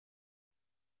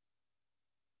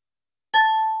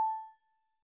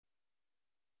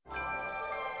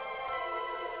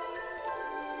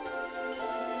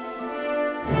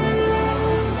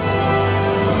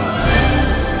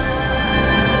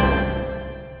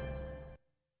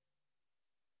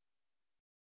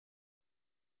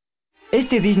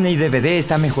Este Disney DVD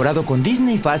está mejorado con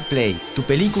Disney Fast Play. Tu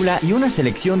película y una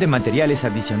selección de materiales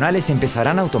adicionales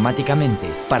empezarán automáticamente.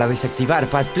 Para desactivar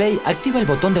Fast Play, activa el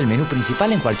botón del menú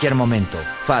principal en cualquier momento.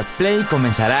 Fast Play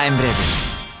comenzará en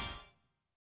breve.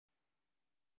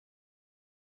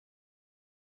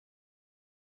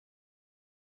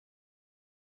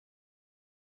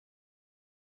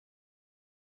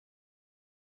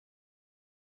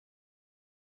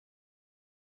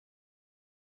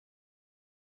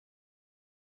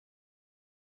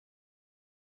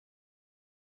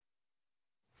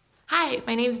 Hi,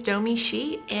 my name is Domi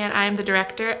Shi, and I'm the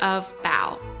director of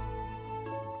Bao.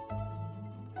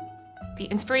 The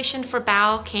inspiration for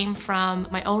Bao came from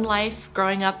my own life,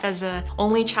 growing up as an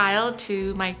only child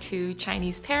to my two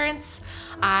Chinese parents.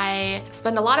 I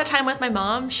spent a lot of time with my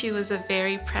mom. She was a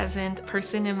very present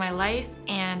person in my life,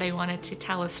 and I wanted to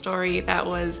tell a story that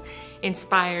was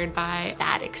inspired by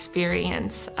that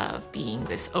experience of being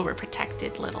this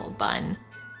overprotected little bun.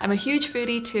 I'm a huge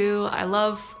foodie too. I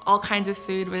love all kinds of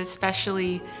food, but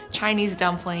especially Chinese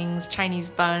dumplings, Chinese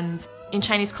buns. In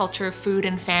Chinese culture, food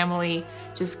and family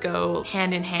just go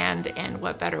hand in hand, and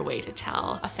what better way to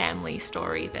tell a family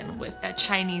story than with a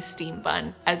Chinese steam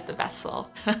bun as the vessel.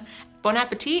 Bon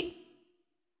appetit!